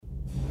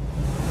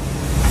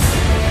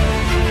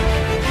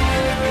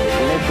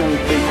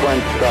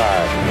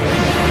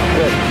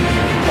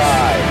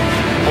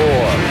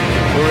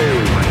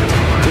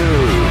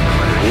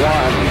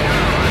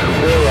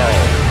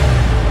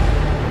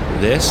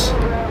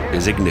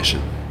is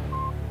Ignition.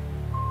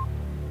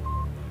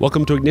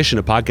 Welcome to Ignition,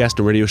 a podcast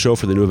and radio show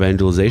for the New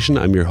Evangelization.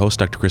 I'm your host,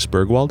 Dr. Chris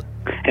Bergwald.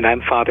 And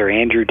I'm Father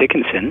Andrew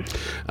Dickinson.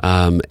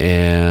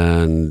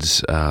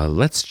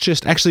 Let's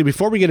just, actually,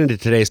 before we get into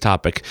today's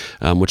topic,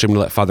 which I'm going to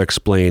let Father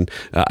explain,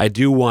 I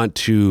do want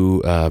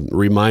to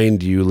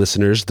remind you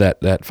listeners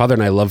that Father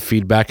and I love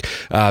feedback.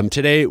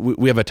 Today,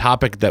 we have a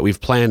topic that we've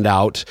planned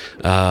out.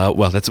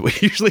 That's what we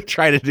usually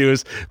try to do,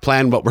 is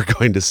plan what we're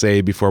going to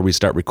say before we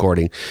start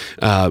recording.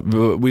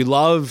 We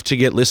love to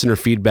get listener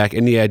feedback,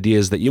 any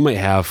ideas that you might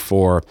have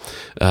for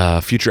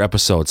future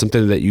episodes,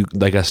 something that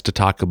you'd like us to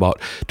talk about,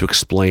 to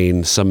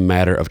explain some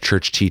matter of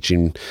church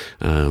teaching,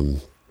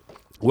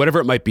 whatever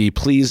it might be.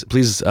 Please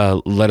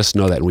let us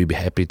know that, and we'd be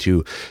happy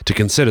to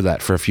consider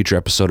that for a future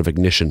episode of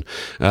Ignition.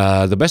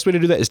 The best way to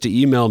do that is to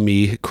email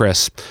me,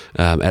 Chris,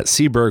 at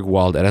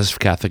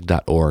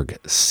cbergwald@sfcatholic.org,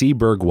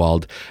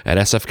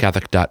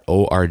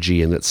 cbergwald@sfcatholic.org,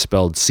 and it's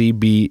spelled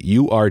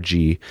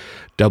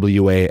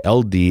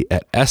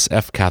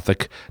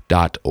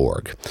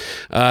CBURGWALD@sfcatholic.org.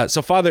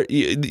 So, Father,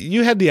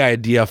 you had the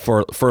idea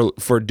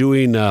for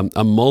doing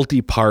a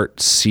multi-part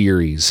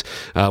series.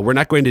 We're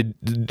not going to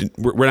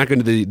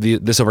do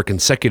this over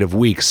consecutive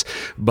weeks,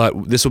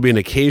 but this will be an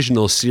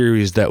occasional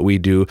series that we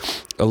do,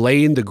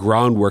 laying the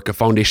groundwork, a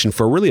foundation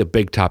for really a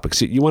big topic.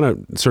 So, you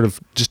want to sort of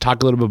just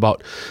talk a little bit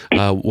about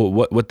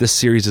what this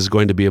series is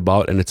going to be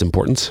about and its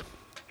importance?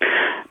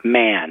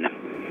 Man.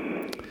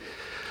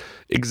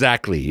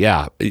 Exactly.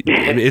 Yeah,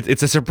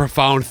 it's a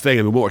profound thing.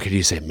 I mean, what could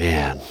you say?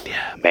 Man.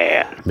 Yeah.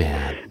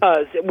 Man.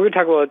 We're going to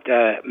talk about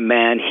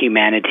man,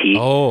 humanity.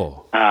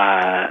 Oh.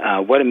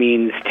 What it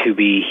means to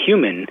be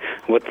human.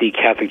 What the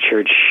Catholic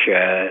Church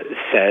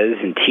says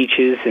and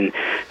teaches and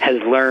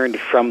has learned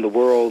from the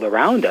world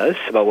around us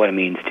about what it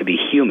means to be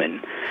human.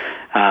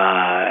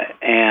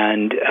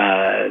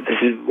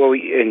 This is what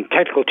in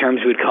technical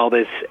terms, we would call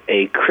this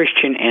a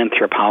Christian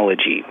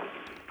anthropology.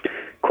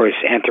 Of course,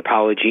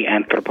 anthropology,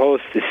 anthropos,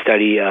 the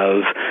study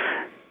of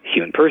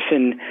human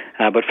person,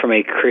 but from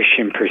a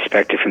Christian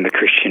perspective, from the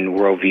Christian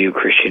worldview,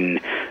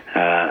 Christian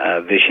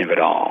vision of it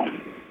all.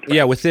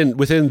 Yeah, within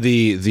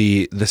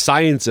the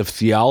science of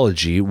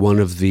theology, one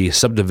of the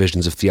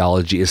subdivisions of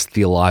theology is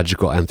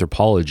theological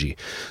anthropology.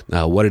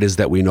 What it is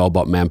that we know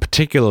about man,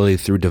 particularly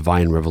through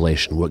divine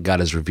revelation, what God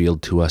has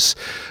revealed to us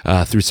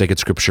through sacred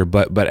scripture.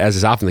 But as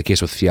is often the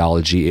case with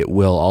theology, it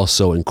will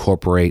also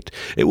incorporate.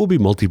 It will be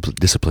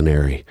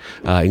multidisciplinary,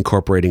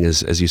 incorporating,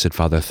 as you said,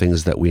 Father,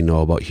 things that we know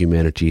about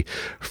humanity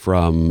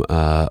from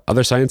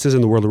other sciences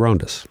in the world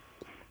around us.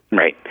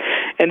 Right.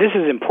 And this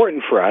is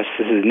important for us,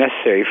 this is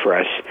necessary for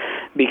us,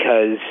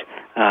 because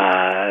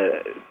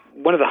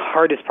one of the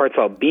hardest parts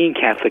about being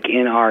Catholic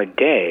in our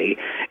day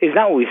is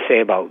not what we say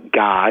about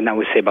God, not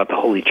what we say about the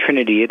Holy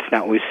Trinity, it's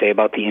not what we say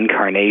about the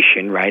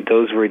Incarnation, right?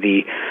 Those were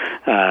the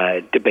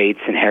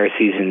debates and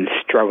heresies and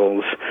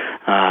struggles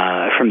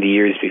from the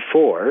years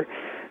before,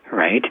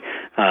 right?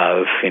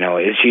 Of,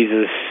 is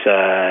Jesus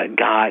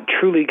God,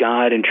 truly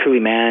God and truly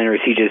man, or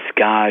is he just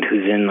God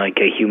who's in like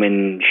a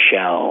human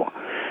shell?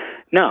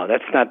 No,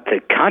 that's not the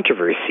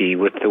controversy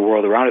with the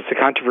world around us. The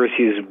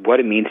controversy is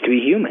what it means to be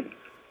human,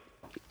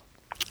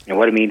 and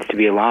what it means to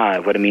be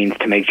alive, what it means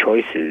to make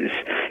choices.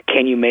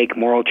 Can you make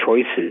moral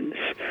choices?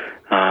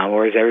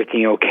 Or is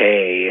everything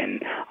okay?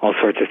 And all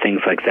sorts of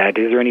things like that.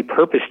 Is there any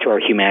purpose to our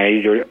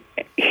humanity,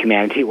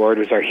 or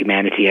does our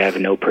humanity have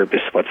no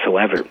purpose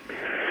whatsoever?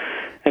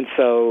 And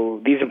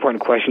so these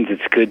important questions,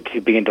 it's good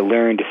to begin to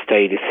learn, to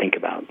study, to think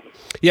about.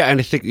 Yeah, and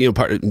I think,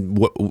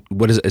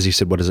 what is, as you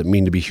said, what does it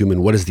mean to be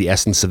human? What is the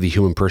essence of the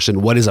human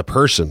person? What is a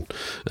person?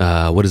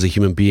 What is a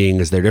human being?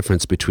 Is there a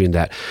difference between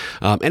that?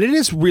 And it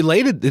is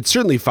related. It's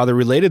certainly, Father,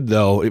 related,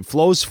 though. It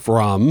flows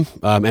from,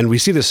 and we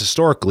see this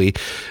historically,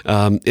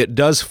 it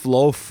does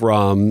flow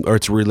from, or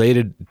it's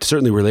related,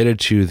 certainly related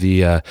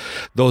to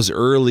those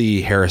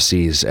early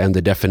heresies and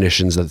the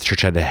definitions that the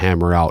Church had to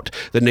hammer out.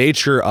 The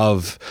nature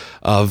of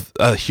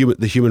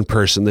the human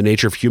person, the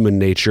nature of human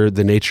nature,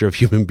 the nature of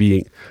human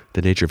being,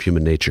 the nature of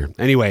human nature.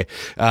 Anyway,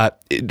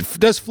 it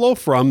does flow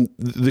from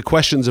the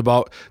questions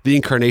about the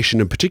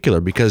Incarnation in particular,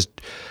 because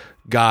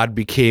God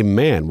became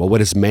man. Well,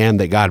 what is man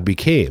that God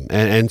became?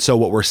 And so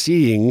what we're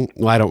seeing,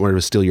 I don't want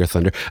to steal your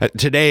thunder.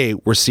 Today,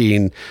 we're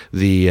seeing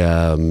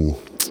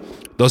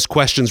those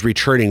questions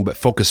returning, but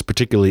focus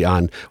particularly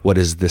on what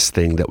is this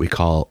thing that we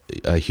call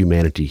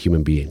humanity,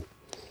 human being.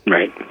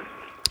 Right.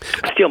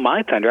 Steal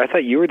my thunder. I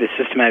thought you were the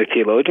systematic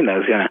theologian that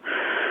was going to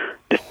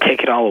just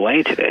take it all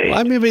away today. Well,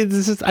 I mean,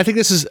 I think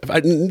this is,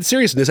 in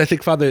seriousness, I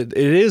think, Father,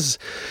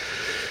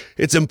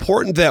 it's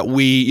important that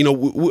we,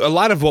 a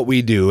lot of what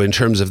we do in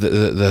terms of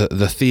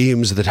the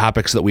themes, the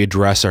topics that we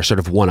address are sort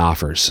of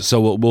one-offers.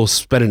 So we'll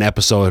spend an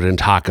episode and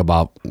talk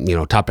about,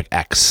 topic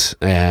X,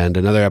 and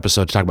another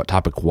episode to talk about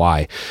topic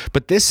Y.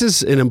 But this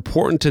is an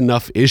important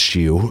enough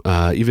issue,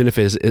 even if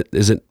it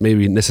isn't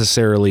maybe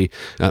necessarily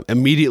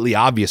immediately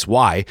obvious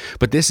why,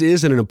 but this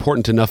is an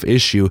important enough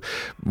issue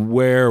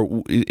where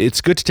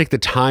it's good to take the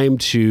time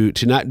to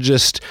not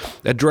just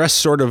address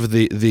sort of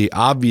the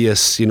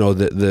obvious,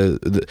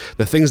 the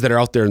things that that are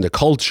out there in the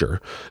culture,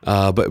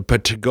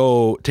 but to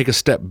go take a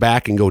step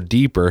back and go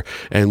deeper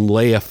and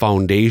lay a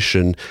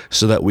foundation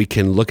so that we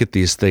can look at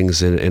these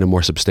things in a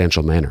more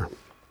substantial manner.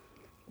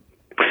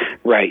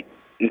 Right.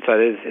 And so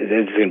this is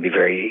going to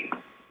be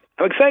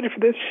I'm excited for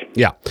this.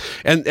 Yeah.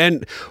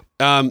 And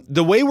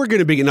the way we're going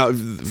to begin now,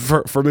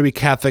 for maybe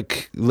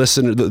Catholic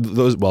listeners,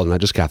 not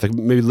just Catholic,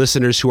 maybe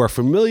listeners who are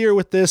familiar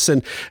with this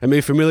and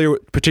maybe familiar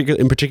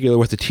in particular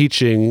with the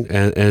teaching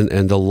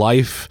and the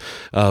life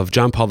of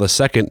John Paul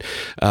II.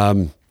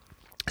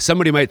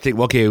 Somebody might think,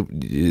 well, okay,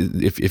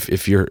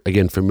 if you're,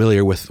 again,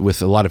 familiar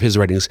with a lot of his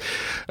writings,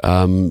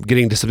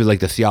 getting to something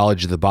like the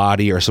Theology of the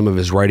Body or some of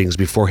his writings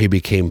before he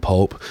became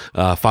Pope,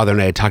 Father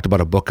and I had talked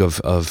about a book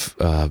of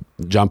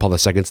John Paul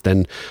II's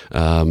then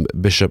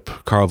Bishop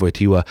Karl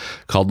Wojtyła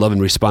called Love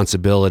and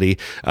Responsibility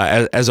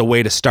as a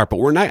way to start. But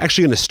we're not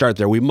actually going to start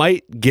there. We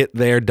might get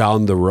there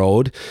down the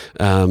road,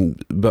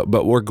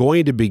 but we're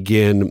going to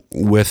begin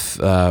with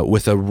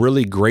a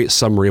really great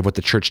summary of what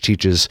the Church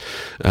teaches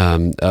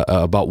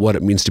about what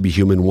it means to be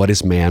human, what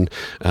is man.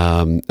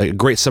 A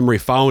great summary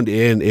found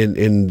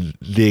in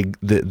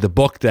the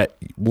book that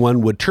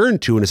one would turn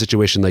to in a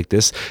situation like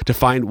this to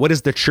find what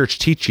is the Church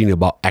teaching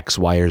about X,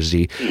 Y, or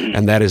Z,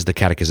 and that is the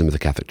Catechism of the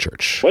Catholic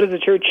Church. What does the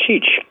Church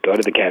teach? Go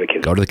to the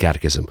Catechism. Go to the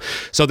Catechism.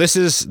 So this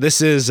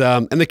is,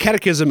 and the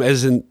Catechism,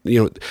 as in,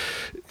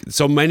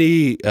 so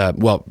many,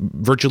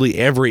 virtually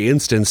every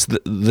instance,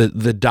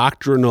 the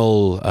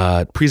doctrinal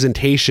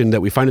presentation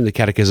that we find in the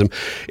Catechism,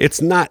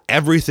 it's not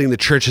everything the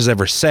Church has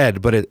ever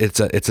said, but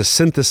it's a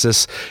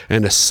synthesis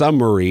and a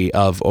summary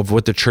of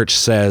what the Church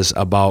says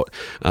about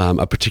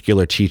a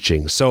particular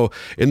teaching. So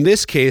in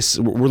this case,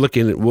 we're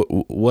looking at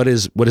what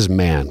is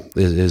man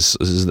is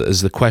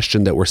the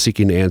question that we're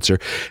seeking to answer,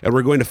 and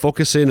we're going to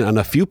focus in on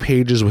a few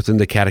pages within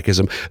the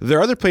Catechism. There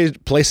are other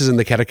places in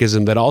the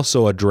Catechism that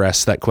also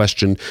address that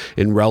question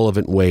in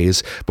relevant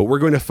ways, but we're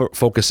going to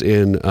focus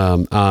in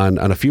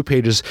on a few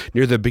pages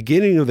near the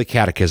beginning of the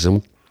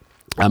Catechism.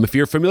 If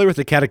you're familiar with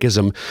the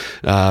Catechism,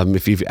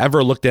 if you've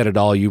ever looked at it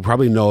all, you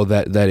probably know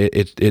that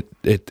it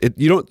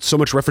you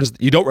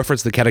don't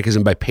reference the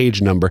Catechism by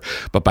page number,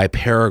 but by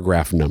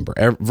paragraph number.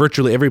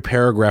 Virtually every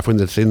paragraph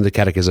within the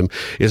Catechism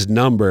is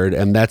numbered,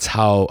 and that's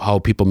how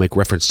people make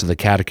reference to the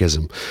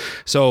Catechism.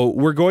 So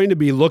we're going to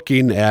be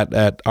looking at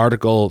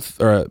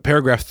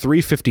paragraph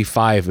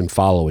 355 and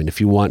following.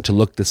 If you want to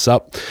look this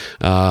up,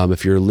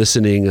 if you're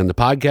listening on the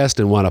podcast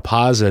and want to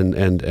pause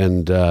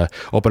and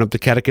open up the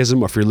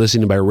Catechism, or if you're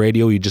listening by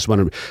radio, you just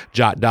want to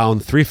jot down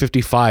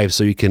 355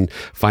 so you can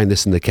find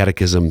this in the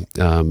Catechism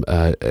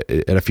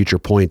at a future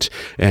point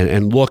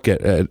and look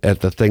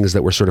at the things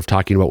that we're sort of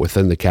talking about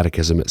within the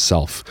Catechism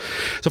itself.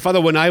 So,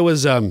 Father, when I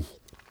was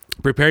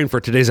preparing for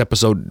today's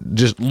episode,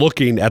 just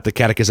looking at the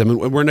Catechism,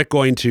 and we're not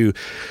going to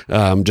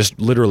just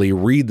literally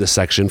read the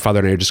section. Father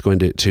and I are just going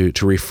to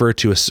refer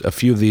to a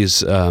few of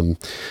these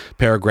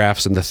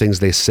paragraphs and the things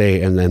they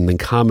say, and then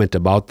comment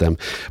about them.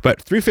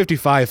 But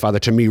 355, Father,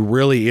 to me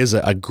really is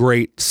a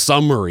great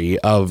summary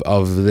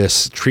of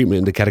this treatment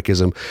in the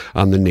Catechism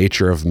on the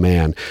nature of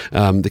man.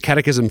 The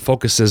Catechism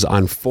focuses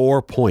on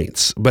 4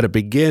 points, but it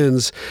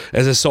begins,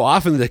 as is so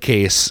often the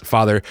case,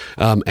 Father,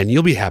 and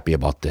you'll be happy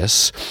about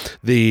this,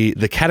 the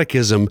Catechism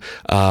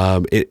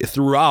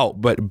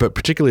throughout, but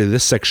particularly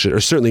this section,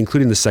 or certainly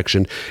including this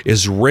section,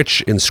 is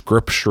rich in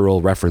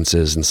scriptural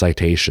references and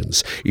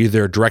citations,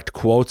 either direct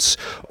quotes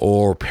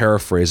or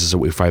paraphrases that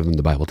we find in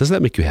the Bible. Does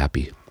that make you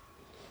happy?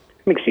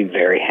 It makes me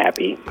very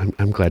happy.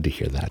 I'm glad to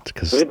hear that.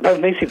 It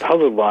makes me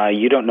puzzled why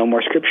you don't know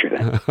more scripture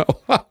then.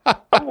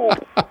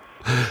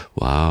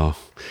 Wow.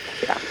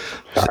 Yeah.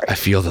 Sorry. I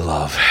feel the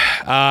love.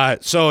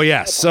 So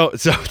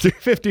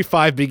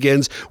 355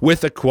 begins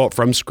with a quote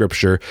from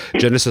Scripture,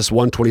 Genesis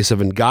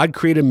 1:27. God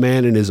created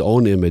man in his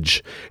own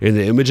image. In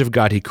the image of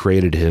God, he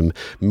created him.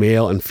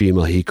 Male and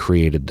female, he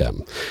created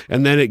them.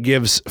 And then it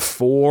gives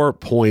 4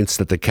 points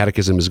that the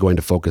Catechism is going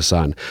to focus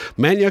on.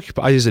 Man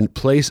occupies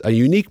a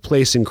unique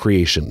place in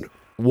creation.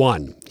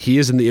 1, he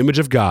is in the image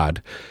of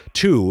God.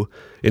 2,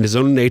 in his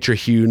own nature,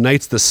 he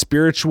unites the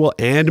spiritual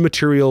and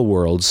material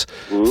worlds.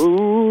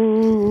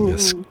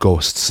 Yes,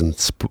 ghosts and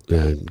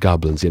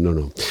goblins. Yeah,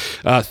 no.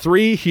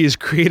 3, he is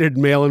created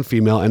male and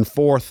female. And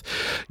 4th,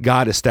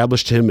 God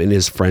established him in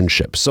his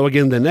friendship. So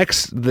again, the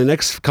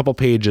next couple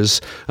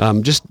pages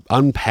just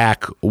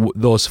unpack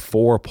those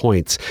 4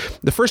 points.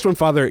 The first one,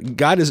 Father,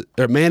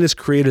 man is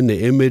created in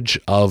the image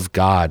of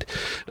God,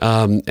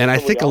 and I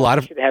think a lot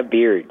of should have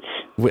beards,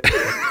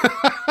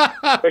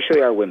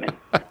 especially our women.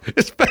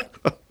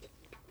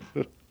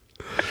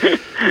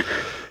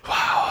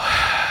 Wow.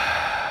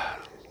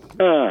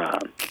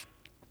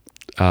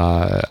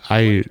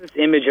 What is this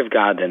image of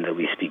God then that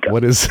we speak of?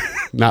 What is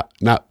not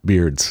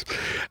beards?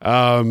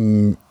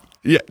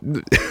 Yeah.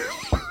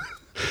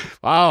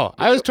 Wow,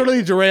 I was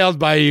totally derailed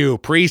by you,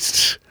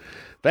 priest.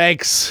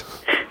 Thanks.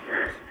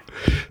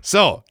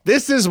 So,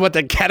 this is what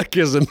the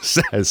Catechism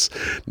says.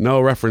 No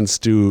reference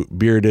to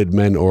bearded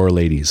men or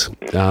ladies.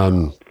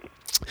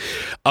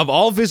 Of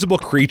all visible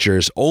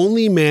creatures,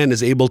 only man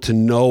is able to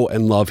know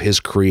and love his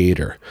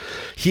creator.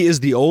 He is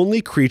the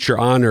only creature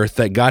on earth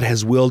that God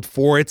has willed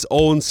for its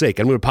own sake.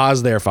 I'm going to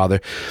pause there,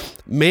 Father.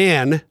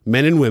 Men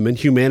and women,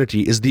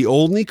 humanity, is the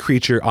only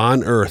creature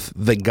on earth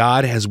that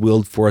God has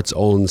willed for its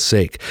own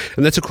sake.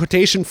 And that's a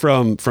quotation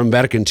from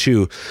Vatican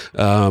II,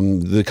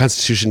 the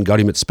Constitution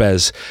Gaudium et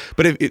Spes.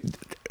 But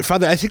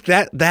Father, I think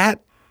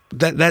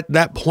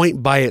that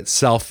point by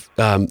itself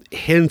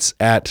hints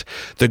at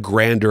the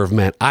grandeur of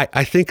man.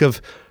 I think of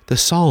the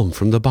Psalm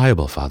from the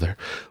Bible, Father.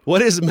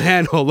 What is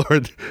man, O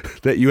Lord,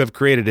 that you have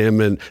created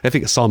him? And I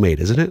think it's Psalm 8,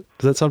 isn't it?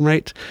 Does that sound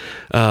right?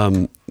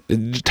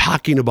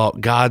 Talking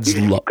about God's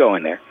love.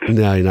 Going there.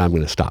 No, I'm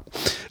going to stop.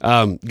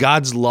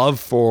 God's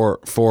love for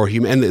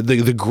human and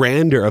the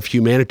grandeur of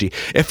humanity.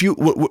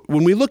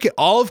 When we look at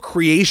all of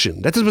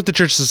creation, that's what the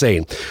church is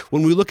saying.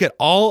 When we look at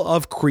all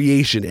of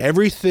creation,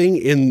 everything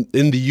in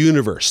the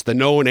universe, the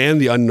known and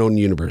the unknown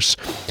universe,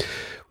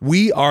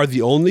 we are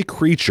the only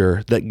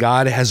creature that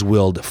God has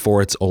willed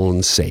for its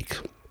own sake.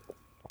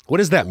 What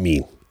does that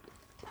mean?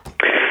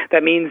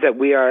 That means that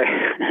we are.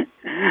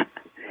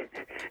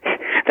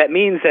 That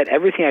means that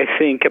everything I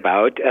think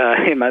about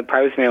in my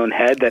own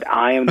head, that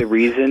I am the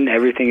reason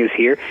everything is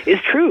here, is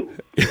true.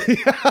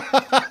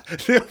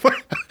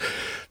 The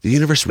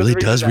universe really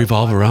does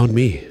revolve around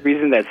me. The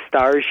reason that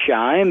stars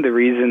shine, the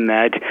reason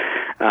that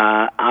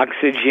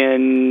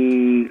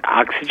oxygen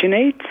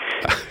oxygenates.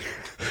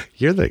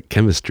 You're the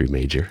chemistry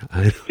major.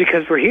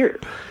 Because we're here.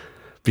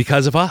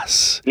 Because of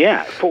us.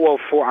 Yeah, for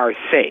our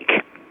sake.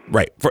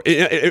 Right.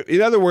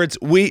 In other words,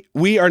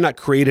 we are not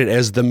created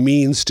as the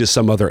means to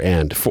some other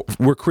end.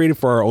 We're created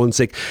for our own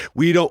sake.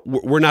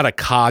 We're not a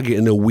cog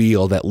in a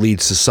wheel that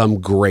leads to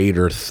some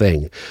greater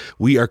thing.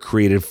 We are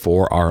created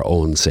for our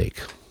own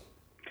sake.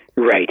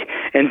 Right.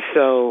 And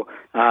so,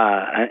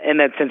 in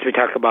that sense, we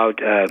talk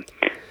about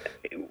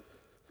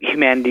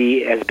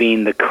humanity as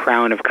being the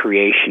crown of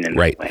creation in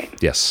that way.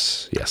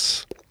 Yes.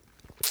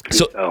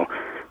 So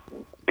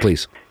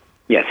please.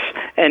 Yes,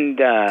 and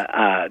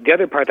the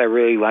other part I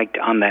really liked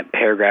on that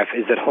paragraph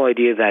is that whole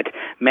idea that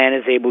man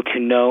is able to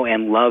know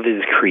and love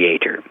his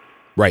creator.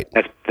 Right.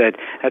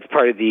 That's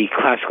part of the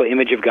classical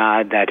image of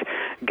God, that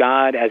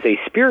God as a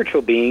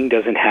spiritual being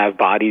doesn't have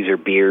bodies or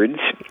beards.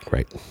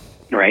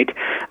 Right?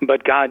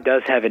 But God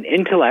does have an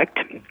intellect.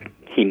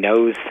 He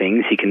knows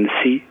things. He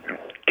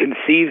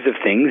conceives of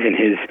things in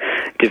his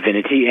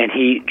divinity, and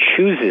he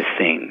chooses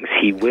things.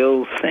 He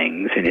wills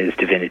things in his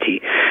divinity.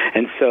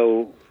 And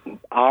so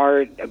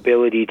our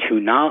ability to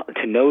know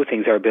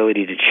things, our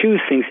ability to choose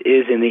things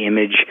is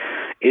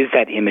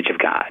that image of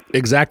God.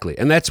 Exactly.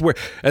 And that's where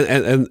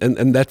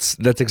and that's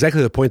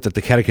exactly the point that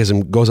the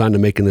Catechism goes on to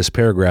make in this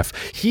paragraph.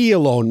 He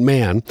alone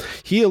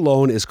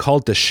is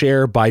called to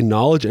share by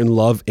knowledge and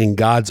love in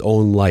God's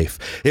own life.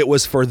 It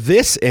was for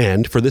this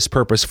end, for this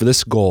purpose, for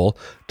this goal,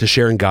 to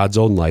share in God's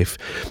own life,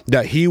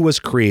 that he was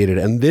created,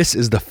 and this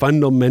is the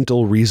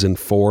fundamental reason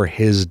for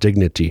his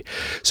dignity.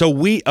 So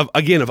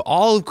of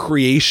all of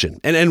creation,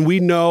 and we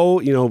know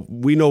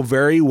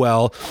very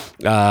well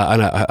on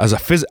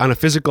a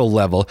physical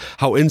level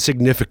how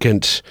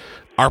insignificant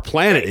our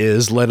planet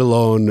is, let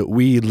alone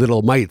we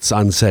little mites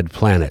on said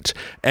planet.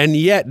 And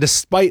yet,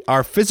 despite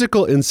our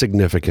physical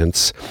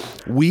insignificance,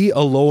 we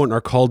alone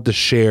are called to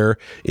share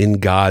in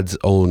God's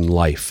own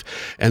life,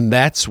 and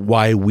that's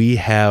why we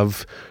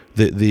have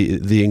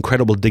the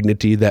incredible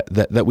dignity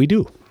that we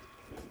do.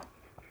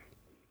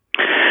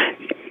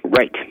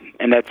 Right,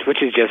 and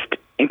which is just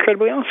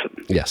incredibly awesome.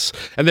 Yes,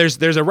 and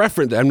there's a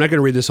reference. I'm not going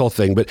to read this whole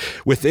thing, but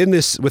within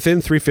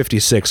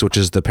 356, which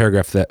is the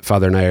paragraph that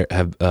Father and I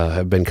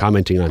have been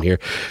commenting on here,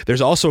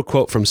 there's also a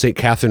quote from Saint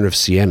Catherine of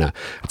Siena.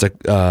 It's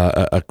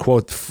a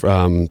quote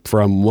from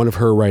one of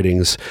her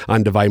writings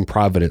on divine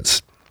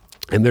providence,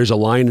 and there's a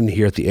line in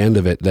here at the end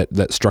of it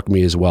that struck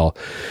me as well.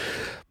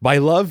 By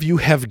love you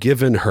have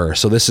given her.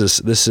 So this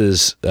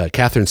is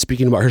Catherine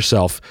speaking about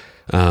herself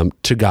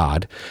to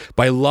God.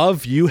 By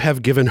love you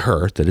have given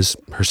her, that is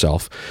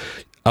herself,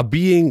 a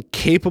being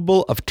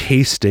capable of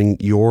tasting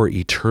your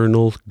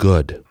eternal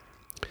good.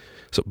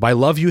 So by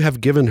love you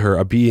have given her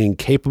a being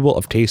capable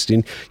of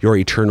tasting your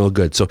eternal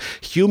good. So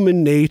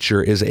human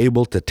nature is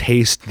able to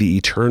taste the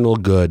eternal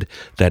good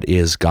that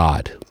is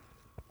God.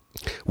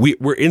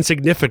 We're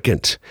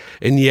insignificant,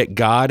 and yet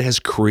God has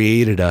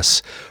created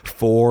us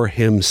for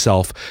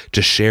himself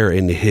to share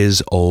in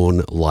his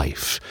own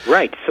life.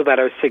 Right, so that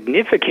our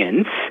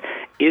significance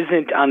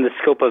isn't on the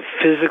scope of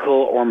physical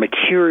or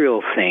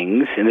material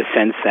things, in the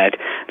sense that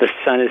the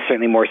sun is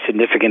certainly more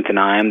significant than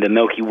I am, the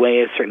Milky Way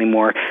is certainly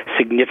more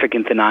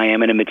significant than I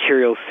am. In a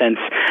material sense,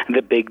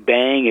 the Big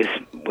Bang is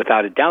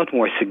without a doubt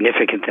more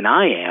significant than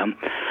I am,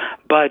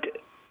 but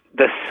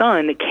the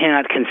sun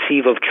cannot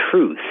conceive of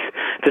truth.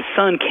 The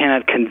sun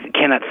cannot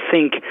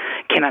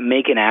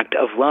make an act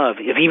of love,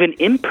 of even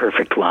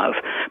imperfect love.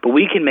 But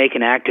we can make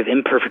an act of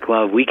imperfect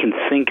love. We can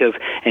think of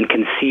and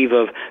conceive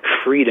of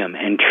freedom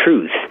and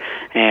truth.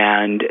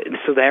 And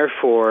so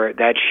therefore,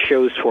 that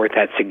shows forth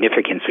that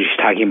significance, which she's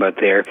talking about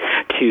there,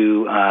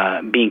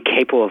 to being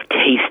capable of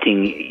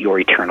tasting your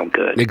eternal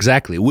good.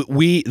 Exactly.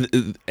 We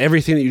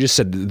everything that you just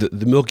said,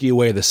 the Milky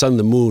Way, the sun,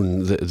 the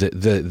moon,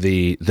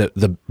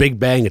 the Big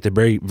Bang at the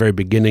very very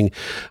beginning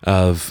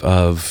of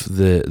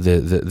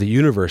the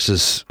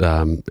universe's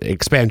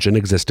expansion,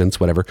 existence,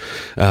 whatever,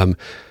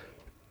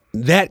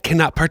 that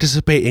cannot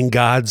participate in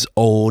God's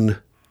own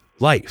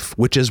life,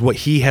 which is what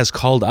He has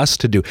called us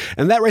to do.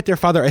 And that right there,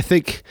 Father, I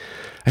think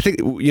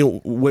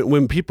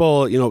when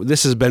people,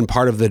 this has been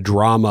part of the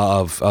drama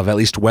of at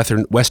least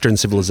Western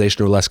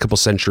civilization over the last couple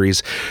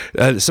centuries.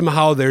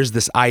 Somehow there's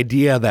this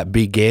idea that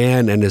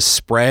began and is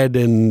spread,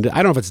 and I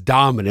don't know if it's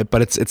dominant,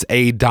 but it's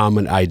a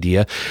dominant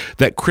idea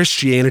that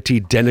Christianity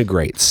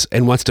denigrates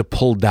and wants to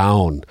pull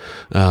down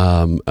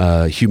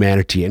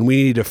humanity, and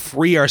we need to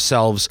free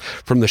ourselves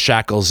from the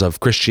shackles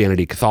of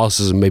Christianity,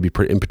 Catholicism, maybe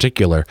in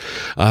particular,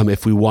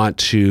 if we want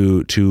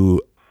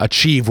to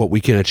achieve what we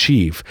can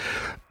achieve.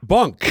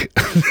 Bunk.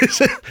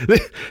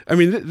 I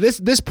mean,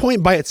 this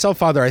point by itself,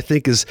 Father, I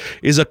think is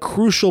a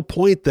crucial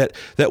point that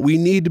we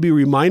need to be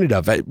reminded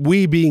of.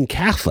 We, being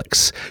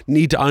Catholics,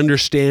 need to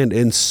understand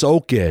and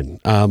soak in.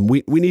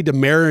 We need to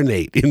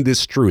marinate in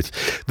this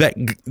truth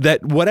that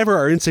whatever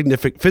our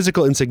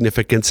physical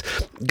insignificance,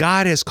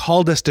 God has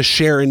called us to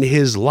share in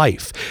His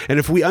life. And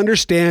if we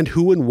understand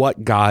who and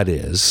what God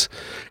is,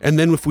 and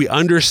then if we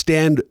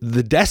understand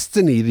the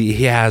destiny that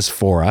He has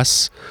for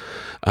us,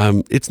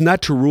 it's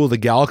not to rule the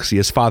galaxy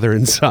as Father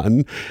and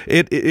Son.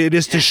 It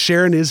is to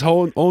share in His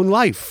own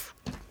life.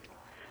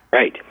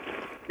 Right.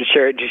 To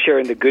share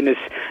in the goodness,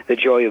 the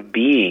joy of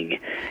being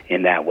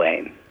in that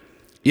way.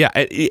 Yeah,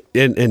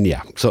 and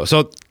yeah.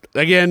 So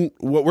again,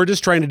 what we're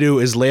just trying to do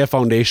is lay a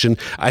foundation.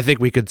 I think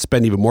we could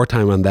spend even more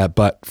time on that,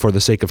 but for the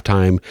sake of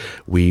time,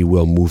 we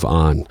will move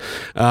on.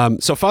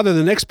 So, Father,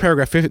 the next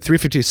paragraph,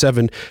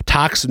 357,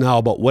 talks now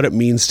about what it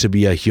means to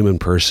be a human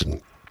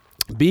person.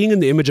 Being in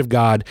the image of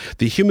God,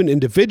 the human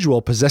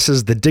individual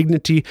possesses the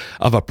dignity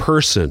of a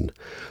person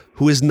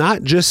who is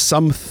not just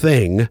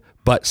something,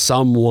 but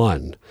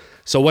someone.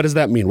 So what does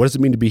that mean? What does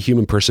it mean to be a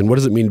human person? What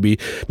does it mean to be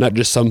not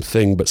just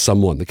something, but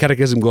someone? The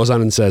Catechism goes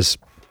on and says,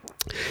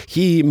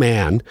 he,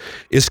 man,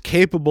 is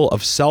capable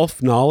of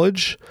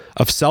self-knowledge,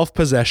 of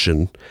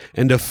self-possession,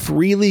 and of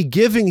freely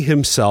giving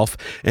himself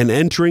and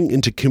entering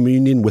into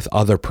communion with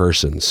other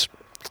persons.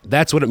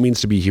 That's what it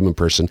means to be a human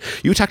person.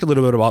 You talked a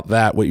little bit about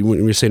that, what you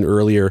were saying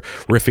earlier,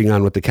 riffing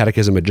on what the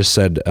Catechism had just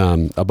said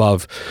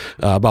above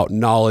about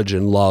knowledge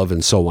and love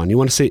and so on. You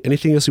want to say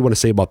anything else you want to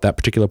say about that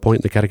particular point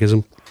in the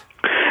Catechism?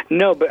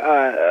 No, but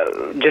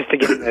just to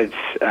get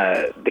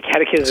the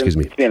Catechism to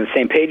be on the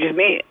same page as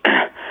me.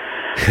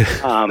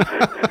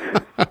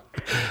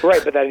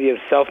 Right, but that idea of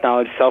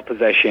self-knowledge,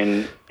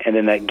 self-possession, and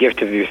then that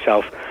gift of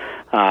yourself.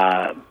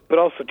 But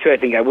also, too, I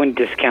think I wouldn't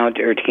discount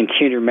or to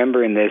continue to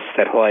remember in this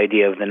that whole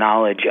idea of the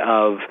knowledge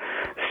of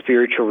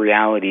spiritual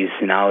realities,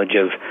 the knowledge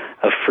of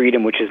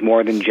freedom, which is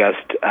more than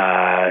just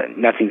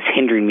nothing's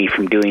hindering me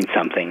from doing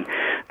something,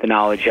 the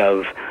knowledge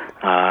of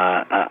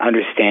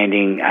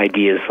understanding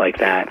ideas like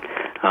that,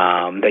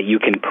 that you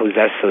can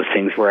possess those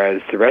things,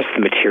 whereas the rest of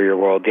the material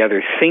world, the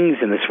other things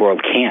in this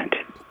world can't.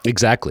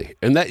 Exactly.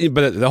 And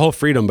but the whole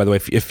freedom, by the way,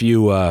 if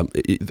you,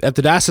 at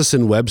the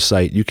Diocesan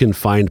website, you can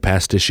find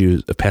past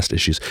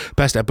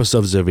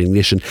episodes of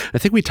Ignition. I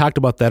think we talked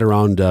about that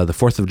around the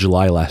 4th of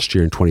July last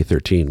year in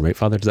 2013, right,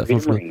 Father? Does that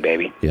sound familiar?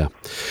 Baby. Yeah.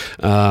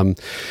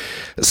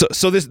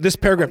 So this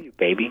paragraph. You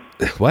baby.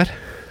 What?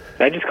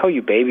 Did I just call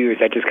you baby, or is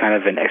that just kind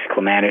of an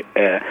exclamatory?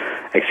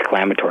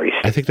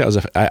 I think that was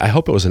I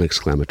hope it was an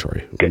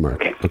exclamatory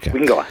remark. Okay. We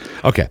can go on.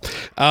 Okay.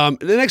 The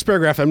next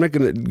paragraph,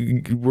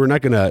 we're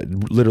not gonna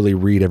literally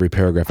read every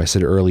paragraph I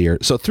said earlier.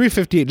 So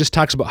 358 just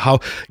talks about how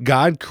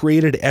God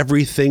created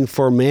everything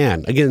for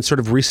man. Again,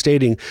 sort of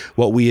restating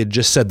what we had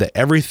just said, that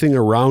everything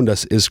around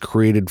us is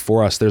created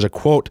for us. There's a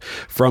quote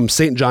from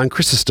St. John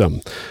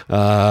Chrysostom.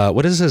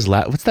 What is his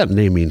what's that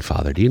name mean,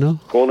 Father? Do you know?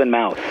 Golden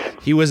mouth.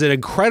 He was an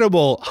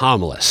incredible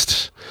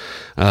homilist.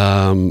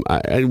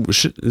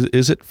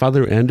 Is it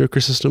Father Andrew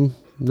Chrysostom?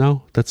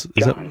 No,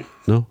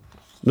 no.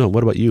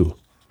 What about you?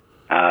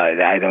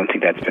 I don't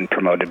think that's been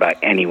promoted by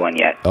anyone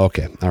yet.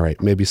 Okay, all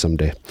right, maybe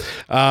someday.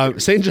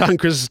 St. John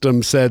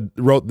Chrysostom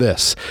wrote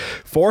this: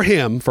 "For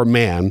him, for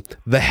man,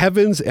 the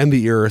heavens and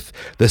the earth,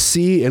 the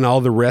sea, and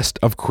all the rest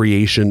of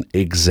creation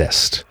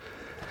exist."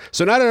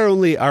 So not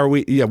only are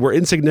we're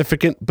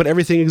insignificant, but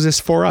everything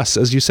exists for us,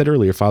 as you said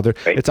earlier, Father.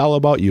 Right. It's all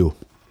about you.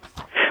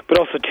 But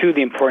also, too,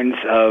 the importance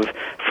of,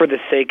 for the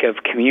sake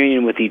of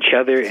communion with each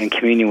other and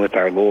communion with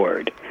our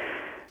Lord.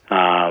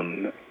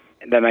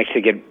 That might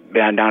actually get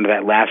down to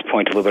that last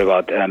point a little bit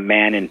about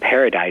man in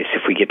paradise,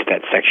 if we get to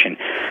that section.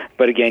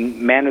 But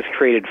again, man was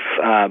created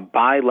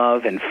by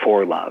love and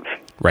for love.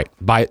 Right.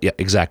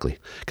 Exactly.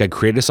 God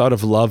created us out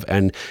of love,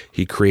 and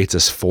He creates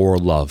us for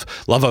love.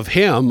 Love of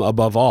Him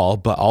above all,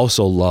 but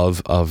also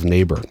love of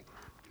neighbor.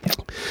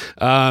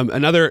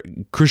 Another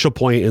crucial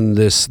point in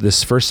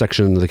this first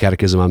section of the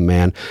Catechism on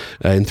man,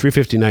 in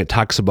 359,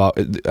 talks about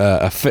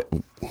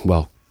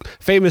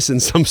famous in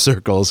some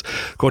circles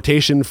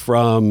quotation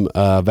from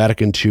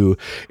Vatican II.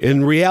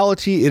 In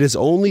reality, it is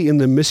only in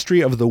the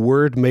mystery of the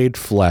Word made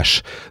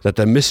flesh that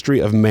the mystery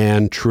of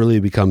man truly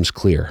becomes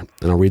clear.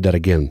 And I'll read that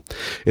again.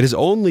 It is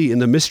only in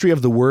the mystery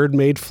of the Word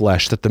made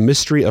flesh that the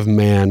mystery of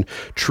man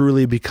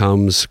truly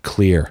becomes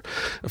clear.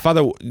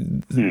 Father,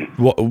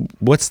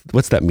 what's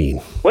that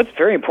mean? Well, it's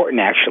very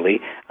important, actually.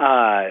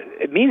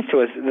 It means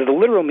to us, the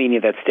literal meaning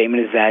of that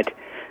statement is that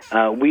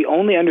we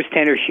only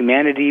understand our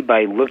humanity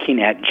by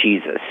looking at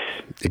Jesus.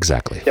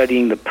 Exactly.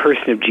 Studying the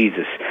person of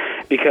Jesus.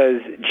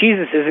 Because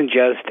Jesus isn't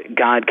just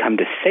God come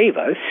to save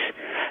us.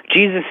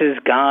 Jesus is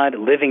God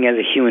living as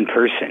a human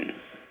person.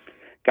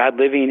 God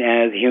living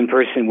as a human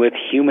person with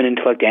human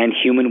intellect and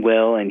human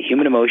will and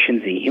human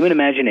emotions and human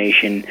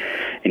imagination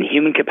and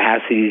human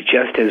capacities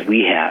just as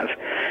we have.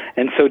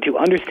 And so to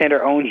understand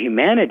our own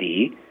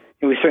humanity,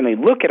 we certainly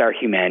look at our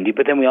humanity,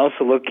 but then we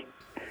also look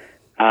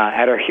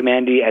at our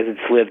humanity as it's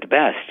lived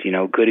best,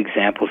 good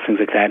examples, things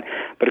like that.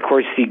 But of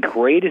course, the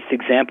greatest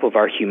example of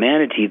our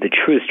humanity, the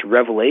truest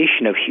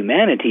revelation of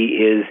humanity,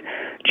 is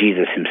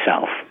Jesus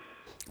himself.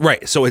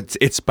 Right. So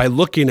it's by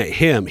looking at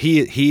him.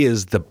 He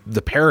is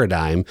the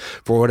paradigm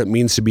for what it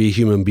means to be a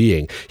human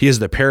being. He is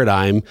the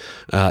paradigm.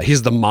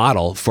 He's the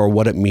model for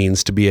what it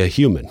means to be a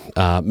human,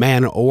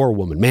 man or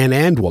woman, man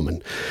and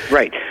woman.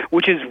 Right.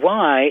 Which is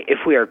why, if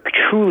we are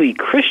truly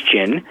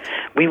Christian,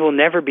 we will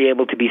never be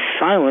able to be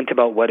silent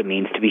about what it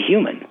means to be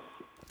human.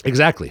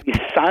 Exactly. Be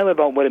silent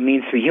about what it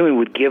means to be human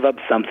would give up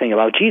something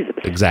about Jesus.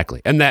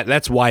 Exactly. And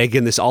that's why,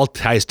 again, this all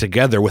ties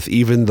together with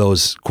even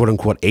those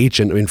quote-unquote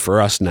ancient,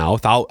 for us now,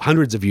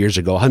 hundreds and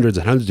hundreds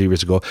of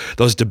years ago,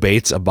 those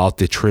debates about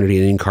the Trinity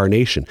and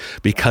incarnation,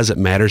 because it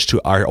matters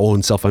to our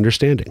own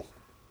self-understanding.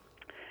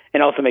 It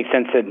also makes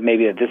sense that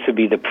maybe this would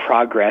be the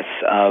progress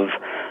of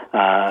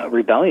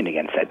rebellion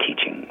against that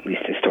teaching, at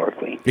least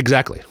historically.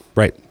 Exactly.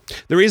 Right.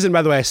 The reason,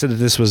 by the way, I said that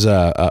this was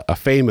a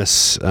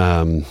famous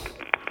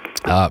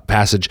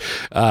passage.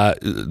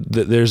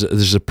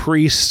 There's a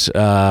priest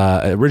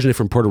originally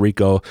from Puerto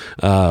Rico,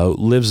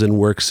 lives and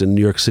works in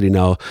New York City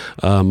now,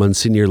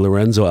 Monsignor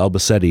Lorenzo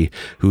Albacete,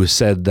 who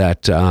said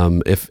that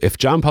if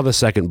John Paul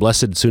II,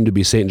 blessed soon to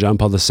be Saint John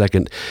Paul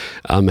II,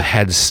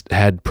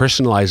 had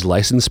personalized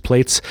license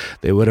plates,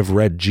 they would have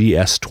read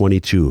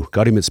GS22,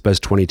 Gaudium et Spes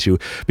 22,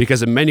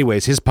 because in many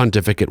ways his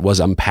pontificate was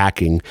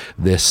unpacking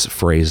this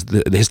phrase.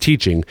 His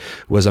teaching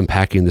was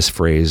unpacking this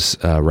phrase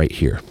right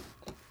here.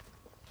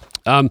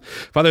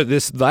 Father,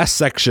 this last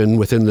section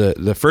within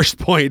the first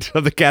point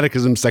of the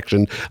Catechism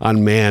section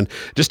on man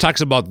just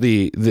talks about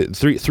the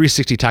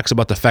 360 talks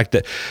about the fact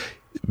that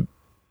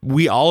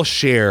we all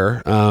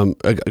share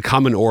a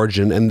common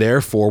origin, and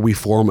therefore we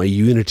form a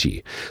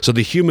unity. So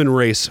the human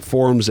race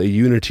forms a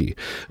unity.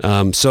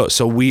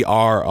 So we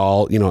are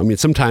all,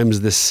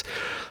 sometimes this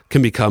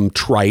can become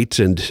trite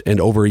and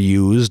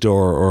overused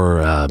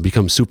or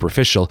become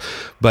superficial,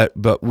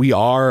 but we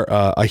are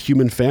a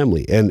human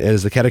family, and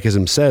as the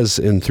Catechism says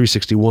in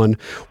 361,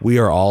 we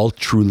are all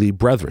truly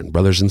brethren,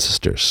 brothers and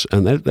sisters.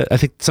 And I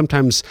think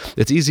sometimes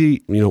it's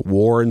easy,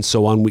 war and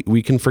so on.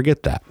 We can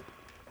forget that.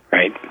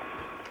 Right.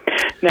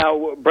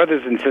 Now,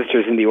 brothers and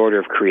sisters in the order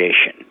of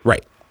creation.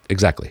 Right.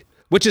 Exactly.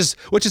 Which is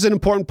an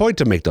important point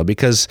to make, though,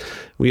 because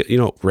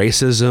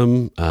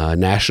racism,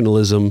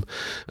 nationalism,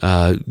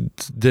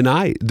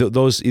 deny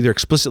those either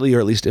explicitly or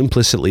at least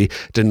implicitly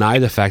deny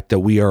the fact that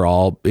we are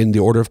all in the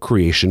order of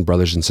creation,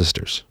 brothers and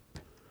sisters.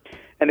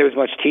 And there was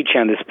much teaching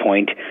on this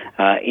point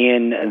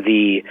in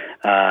the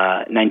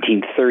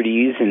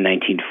 1930s and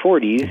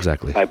 1940s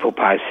exactly. by Pope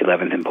Pius XI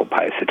and Pope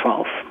Pius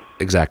XII.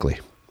 Exactly.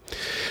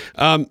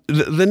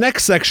 The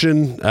next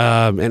section,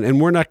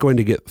 and we're not going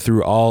to get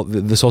through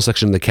this whole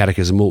section of the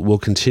Catechism. We'll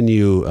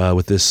continue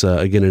with this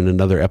again in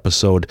another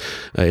episode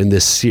in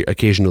this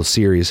occasional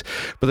series.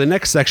 But the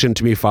next section,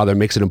 to me, Father,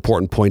 makes an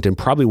important point, and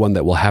probably one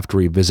that we'll have to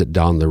revisit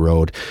down the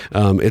road.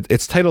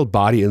 It's titled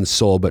 "Body and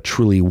Soul, but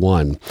Truly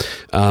One,"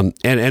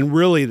 and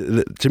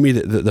really, to me,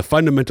 the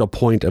fundamental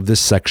point of this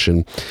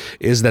section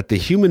is that the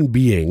human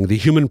being, the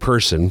human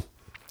person,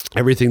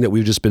 everything that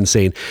we've just been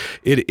saying,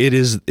 it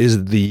is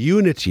the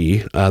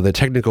unity. The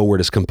technical word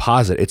is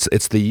composite.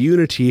 It's the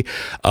unity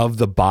of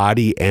the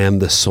body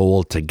and the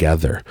soul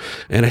together.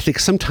 And I think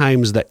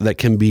sometimes that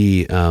can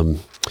be the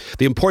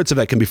importance of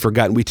that can be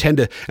forgotten. We tend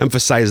to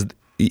emphasize,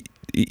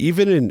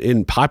 even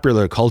in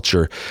popular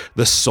culture,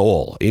 the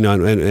soul,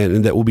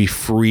 and that will be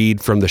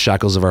freed from the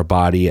shackles of our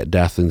body at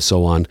death and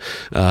so on.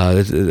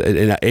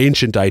 An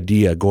ancient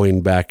idea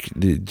going back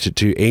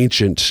to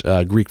ancient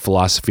Greek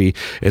philosophy.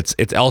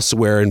 It's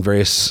elsewhere in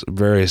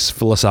various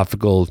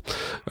philosophical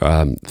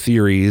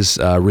theories,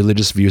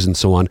 religious views, and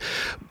so on.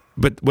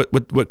 But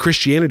what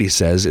Christianity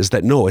says is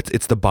that no,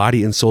 it's the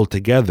body and soul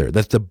together.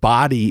 That the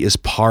body is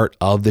part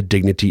of the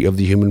dignity of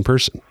the human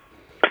person.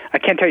 I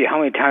can't tell you how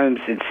many times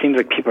it seems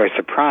like people are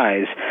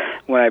surprised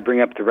when I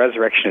bring up the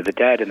resurrection of the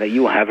dead and that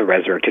you will have a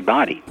resurrected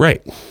body. Right.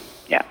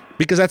 Yeah.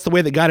 Because that's the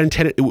way that God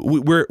intended.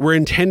 We're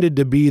intended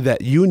to be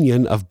that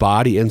union of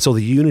body and soul,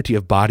 the unity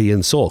of body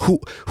and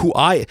soul.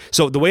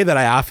 So the way that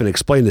I often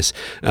explain this,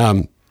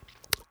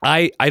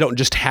 I don't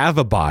just have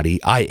a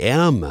body, I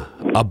am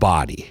a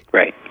body.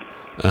 Right.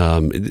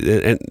 And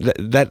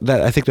that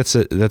I think that's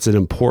an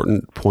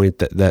important point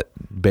that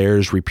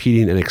bears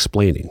repeating and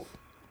explaining.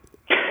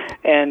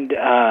 And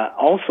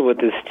also with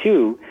this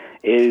too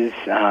is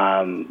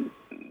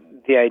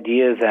the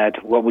idea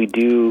that what we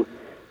do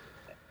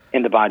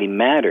in the body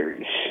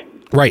matters.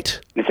 Right.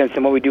 In the sense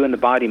that what we do in the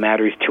body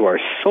matters to our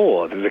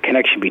soul. There's a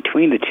connection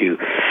between the two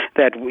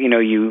that,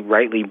 you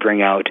rightly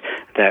bring out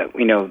that,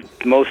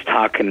 most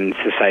talk in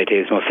society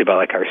is mostly about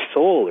like our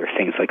soul or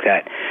things like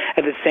that.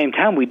 At the same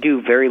time, we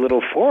do very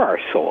little for our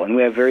soul, and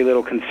we have very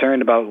little concern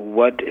about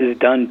what is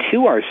done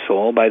to our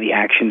soul by the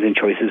actions and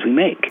choices we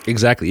make.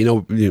 Exactly.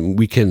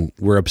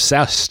 We're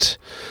obsessed.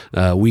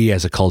 We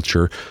as a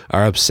culture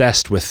are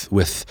obsessed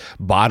with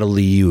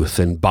bodily youth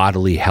and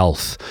bodily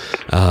health.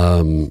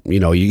 I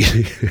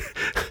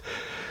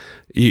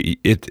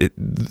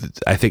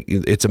think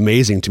it's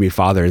amazing to me,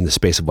 Father, in the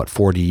space of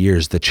 40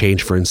 years, the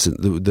change, for instance,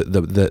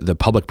 the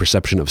public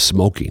perception of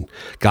smoking,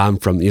 gone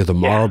from the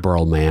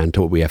Marlboro Man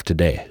to what we have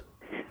today.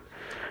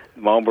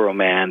 Marlboro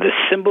Man, the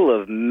symbol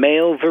of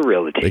male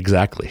virility.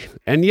 Exactly,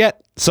 and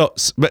yet,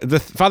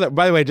 Father.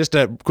 By the way, just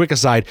a quick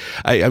aside,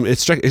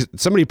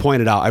 somebody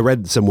pointed out. I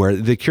read somewhere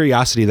the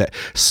curiosity that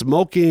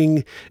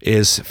smoking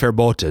is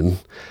verboten,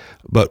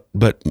 but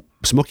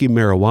smoking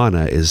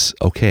marijuana is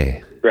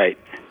okay. Right.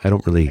 I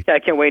don't really... Yeah, I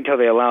can't wait until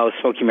they allow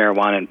smoking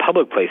marijuana in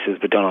public places,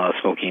 but don't allow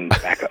smoking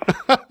tobacco.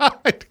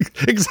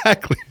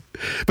 Exactly.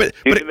 But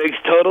it makes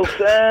total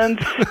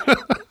sense.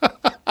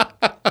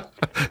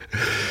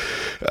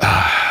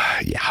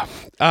 Yeah.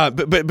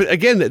 But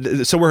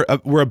again, so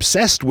we're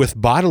obsessed with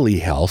bodily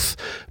health,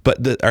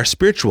 but our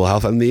spiritual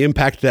health and the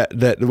impact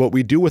that what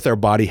we do with our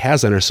body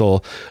has on our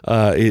soul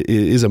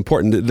is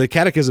important. The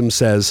Catechism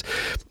says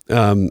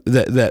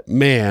that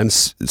man,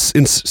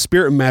 in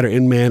spirit and matter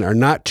in man, are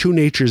not two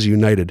natures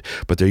united,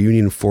 but their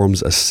union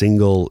forms a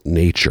single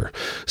nature.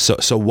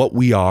 So what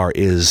we are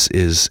is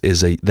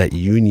that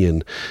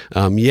union.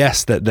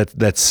 Yes,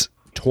 that's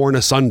torn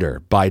asunder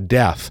by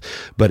death,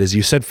 but as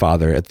you said,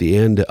 Father, at the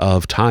end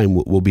of time,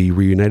 we'll be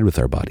reunited with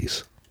our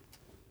bodies.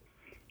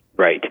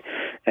 Right.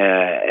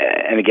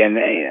 And again,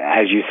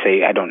 as you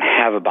say, I don't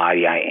have a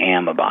body; I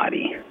am a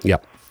body.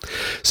 Yep.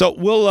 So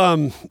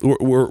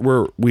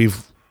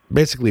we've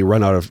basically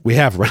run out of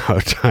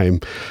time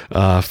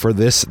for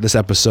this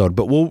episode,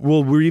 but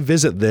we'll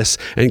revisit this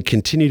and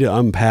continue to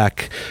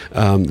unpack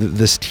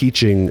this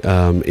teaching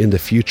in the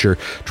future,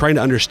 trying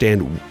to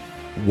understand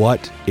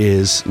what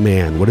is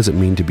man? What does it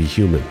mean to be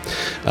human?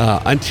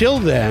 Until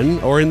then,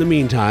 or in the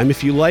meantime,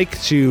 if you like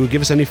to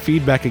give us any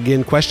feedback,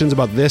 again, questions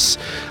about this,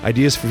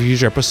 ideas for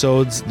future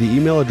episodes, the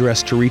email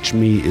address to reach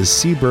me is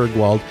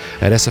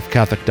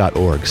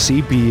cburgwald@sfcatholic.org,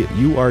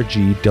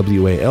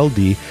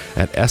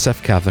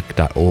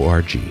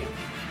 cburgwald@sfcatholic.org.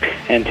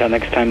 Until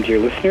next time, dear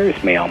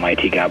listeners, may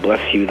Almighty God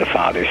bless you, the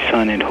Father,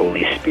 Son, and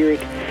Holy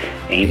Spirit.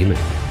 Amen.